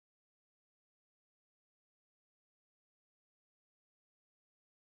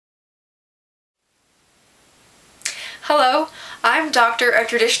Hello, I'm Doctor of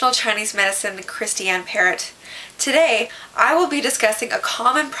Traditional Chinese Medicine, Christiane Parrott. Today, I will be discussing a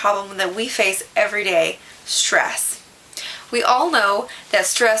common problem that we face every day, stress. We all know that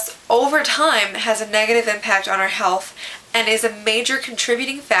stress over time has a negative impact on our health and is a major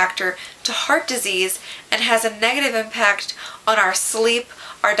contributing factor to heart disease and has a negative impact on our sleep,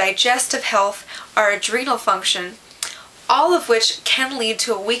 our digestive health, our adrenal function, all of which can lead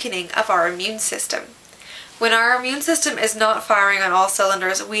to a weakening of our immune system. When our immune system is not firing on all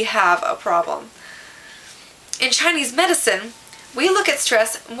cylinders, we have a problem. In Chinese medicine, we look at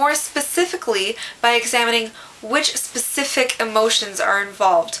stress more specifically by examining which specific emotions are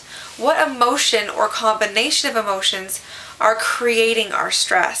involved. What emotion or combination of emotions are creating our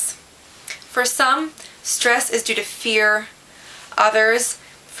stress? For some, stress is due to fear, others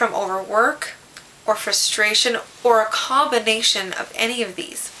from overwork or frustration or a combination of any of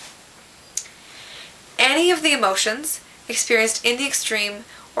these. Any of the emotions experienced in the extreme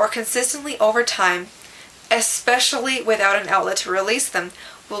or consistently over time, especially without an outlet to release them,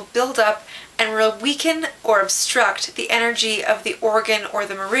 will build up and will weaken or obstruct the energy of the organ or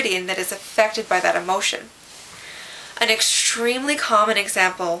the meridian that is affected by that emotion. An extremely common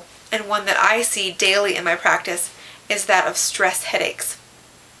example, and one that I see daily in my practice, is that of stress headaches.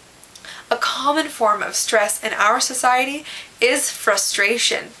 A common form of stress in our society is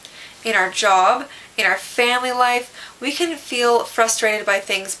frustration. In our job, in our family life, we can feel frustrated by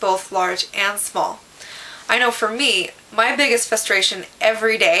things both large and small. I know for me, my biggest frustration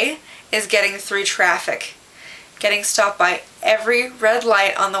every day is getting through traffic. Getting stopped by every red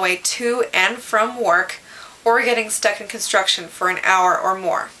light on the way to and from work, or getting stuck in construction for an hour or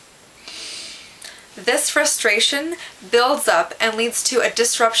more. This frustration builds up and leads to a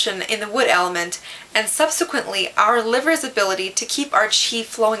disruption in the wood element and subsequently our liver's ability to keep our qi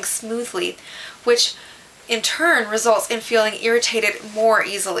flowing smoothly, which in turn results in feeling irritated more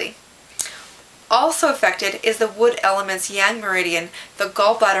easily. Also affected is the wood element's yang meridian, the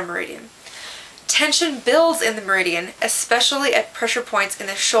gallbladder meridian. Tension builds in the meridian, especially at pressure points in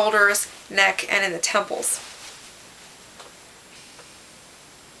the shoulders, neck, and in the temples.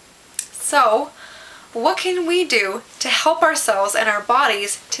 So, what can we do to help ourselves and our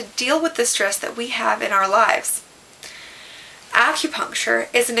bodies to deal with the stress that we have in our lives?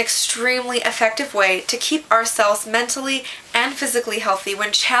 Acupuncture is an extremely effective way to keep ourselves mentally and physically healthy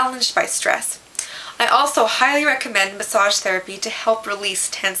when challenged by stress. I also highly recommend massage therapy to help release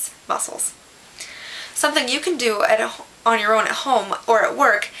tense muscles. Something you can do on your own at home or at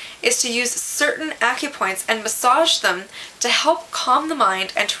work is to use certain acupoints and massage them to help calm the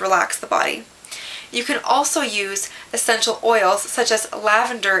mind and to relax the body. You can also use essential oils such as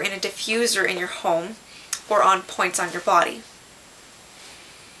lavender in a diffuser in your home or on points on your body.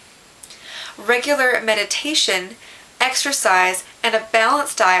 Regular meditation, exercise, and a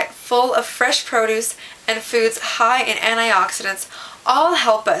balanced diet full of fresh produce and foods high in antioxidants all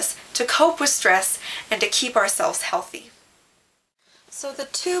help us to cope with stress and to keep ourselves healthy. So the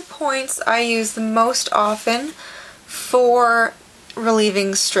 2 points I use the most often for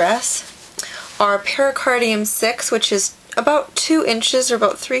relieving stress are pericardium 6, which is about 2 inches or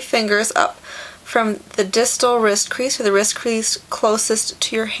about 3 fingers up from the distal wrist crease, or the wrist crease closest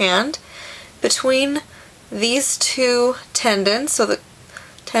to your hand. Between these 2 tendons, so the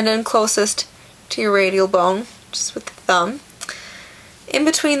tendon closest to your radial bone, just with the thumb, in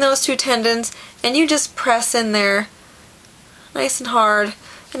between those 2 tendons, and you just press in there nice and hard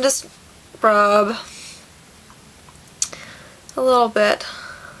and just rub a little bit.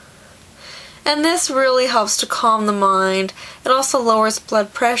 And this really helps to calm the mind. It also lowers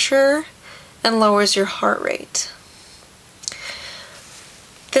blood pressure and lowers your heart rate.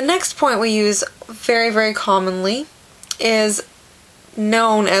 The next point we use very, very commonly is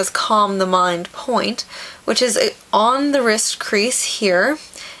known as calm the mind point, which is on the wrist crease here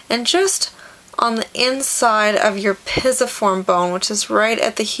and just on the inside of your pisiform bone, which is right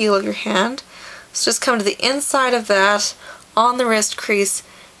at the heel of your hand. So just come to the inside of that on the wrist crease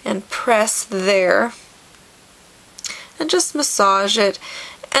and press there and just massage it.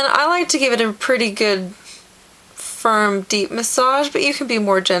 And I like to give it a pretty good firm deep massage, but you can be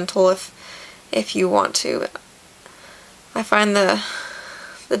more gentle if you want to. I find the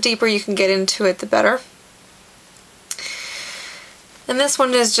deeper you can get into it, the better. And this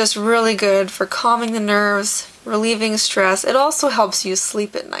one is just really good for calming the nerves, relieving stress. It also helps you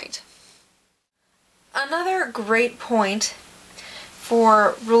sleep at night. Another great point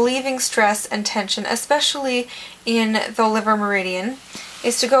for relieving stress and tension, especially in the liver meridian,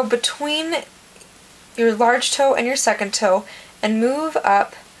 is to go between your large toe and your second toe and move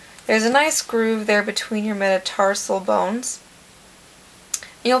up There's a nice groove there between your metatarsal bones.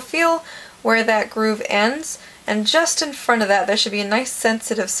 You'll feel where that groove ends, and just in front of that there should be a nice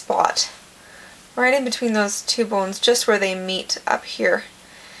sensitive spot. Right in between those two bones, just where they meet up here.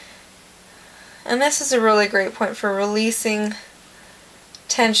 And this is a really great point for releasing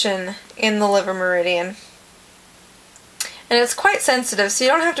tension in the liver meridian. And it's quite sensitive, so you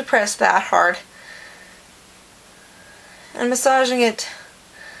don't have to press that hard. And massaging it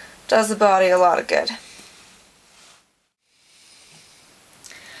does the body a lot of good.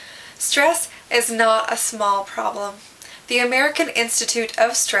 Stress is not a small problem. The American Institute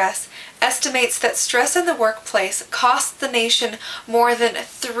of Stress estimates that stress in the workplace costs the nation more than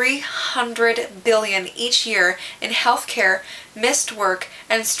 $300 billion each year in healthcare, missed work,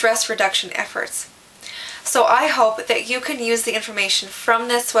 and stress reduction efforts. So I hope that you can use the information from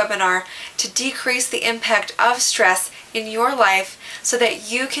this webinar to decrease the impact of stress in your life so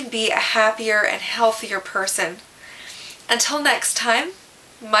that you can be a happier and healthier person. Until next time,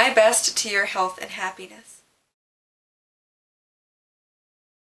 my best to your health and happiness.